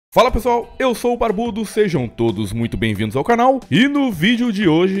Fala pessoal, eu sou o Barbudo, sejam todos muito bem-vindos ao canal. E no vídeo de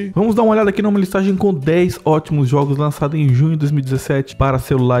hoje, vamos dar uma olhada aqui numa listagem com 10 ótimos jogos lançados em junho de 2017 para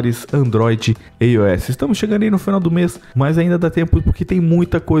celulares Android e iOS. Estamos chegando aí no final do mês, mas ainda dá tempo porque tem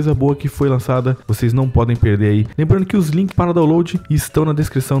muita coisa boa que foi lançada, vocês não podem perder aí. Lembrando que os links para download estão na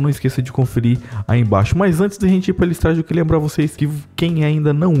descrição, não esqueça de conferir aí embaixo. Mas antes da gente ir para a listagem, eu queria lembrar vocês que quem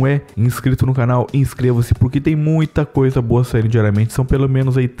ainda não é inscrito no canal, inscreva-se porque tem muita coisa boa saindo diariamente. São pelo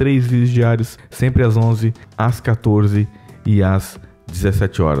menos aí 3 vídeos diários, sempre às 11, às 14 e às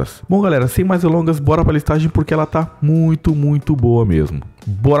 17 horas. Bom galera, sem mais delongas, bora pra listagem porque ela tá muito boa mesmo.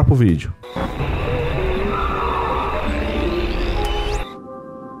 Bora pro vídeo.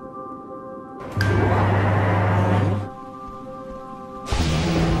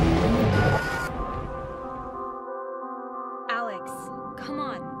 Alex, come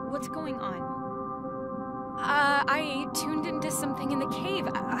on, what's going on? I tuned into something in the cave.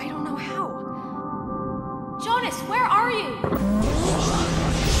 I don't know how. Jonas, where are you?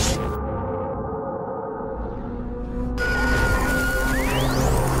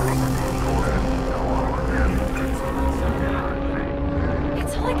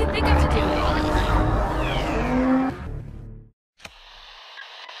 It's all I can think of to do.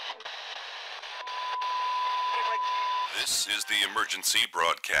 This is the emergency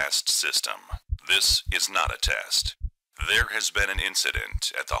broadcast system. This is not a test. There has been an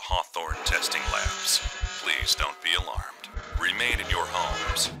incident at the Hawthorne testing labs. Please don't be alarmed. Remain in your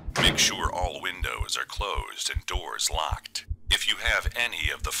homes. Make sure all windows are closed and doors locked. If you have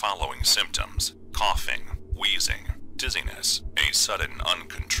any of the following symptoms, coughing, wheezing, dizziness, a sudden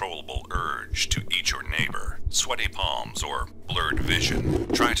uncontrollable urge to eat your neighbor, sweaty palms, or blurred vision,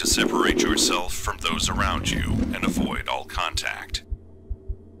 try to separate yourself from those around you and avoid all contact.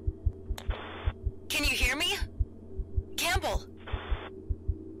 Can you hear me? Campbell!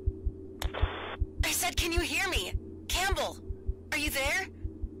 I said, can you hear me? Campbell! Are you there?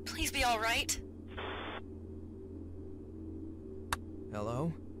 Please be alright.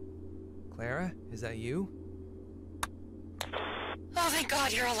 Hello? Clara, is that you? Oh, thank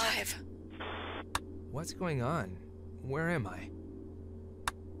God you're alive. What's going on? Where am I?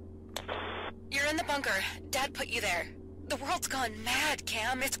 You're in the bunker. Dad put you there. The world's gone mad,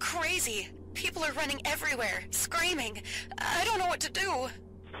 Cam. It's crazy. People are running everywhere, screaming. I don't know what to do.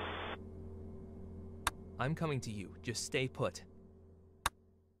 I'm coming to you. Just stay put.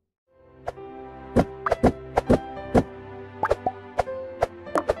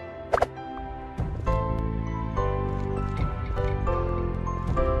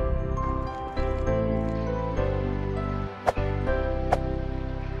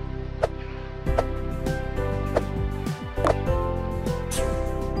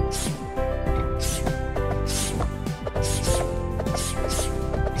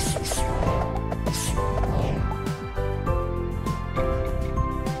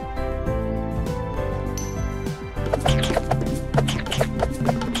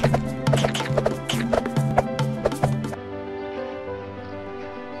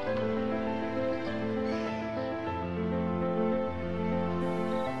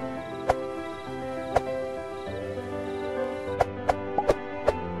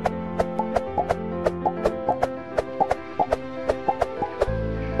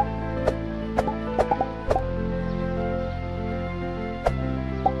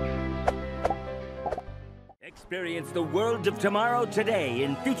 Experience the world of tomorrow today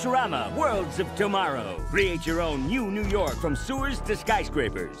in Futurama Worlds of Tomorrow. Create your own new New York from sewers to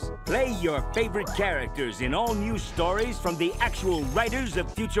skyscrapers. Play your favorite characters in all new stories from the actual writers of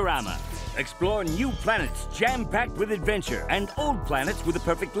Futurama. Explore new planets jam-packed with adventure and old planets with a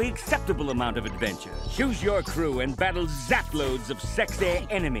perfectly acceptable amount of adventure. Choose your crew and battle zaploads of sexy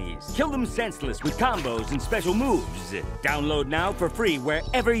enemies. Kill them senseless with combos and special moves. Download now for free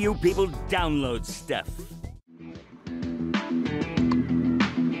wherever you people download stuff.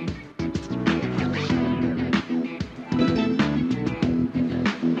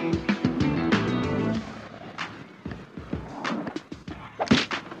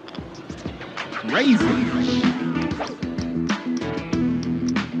 Crazy.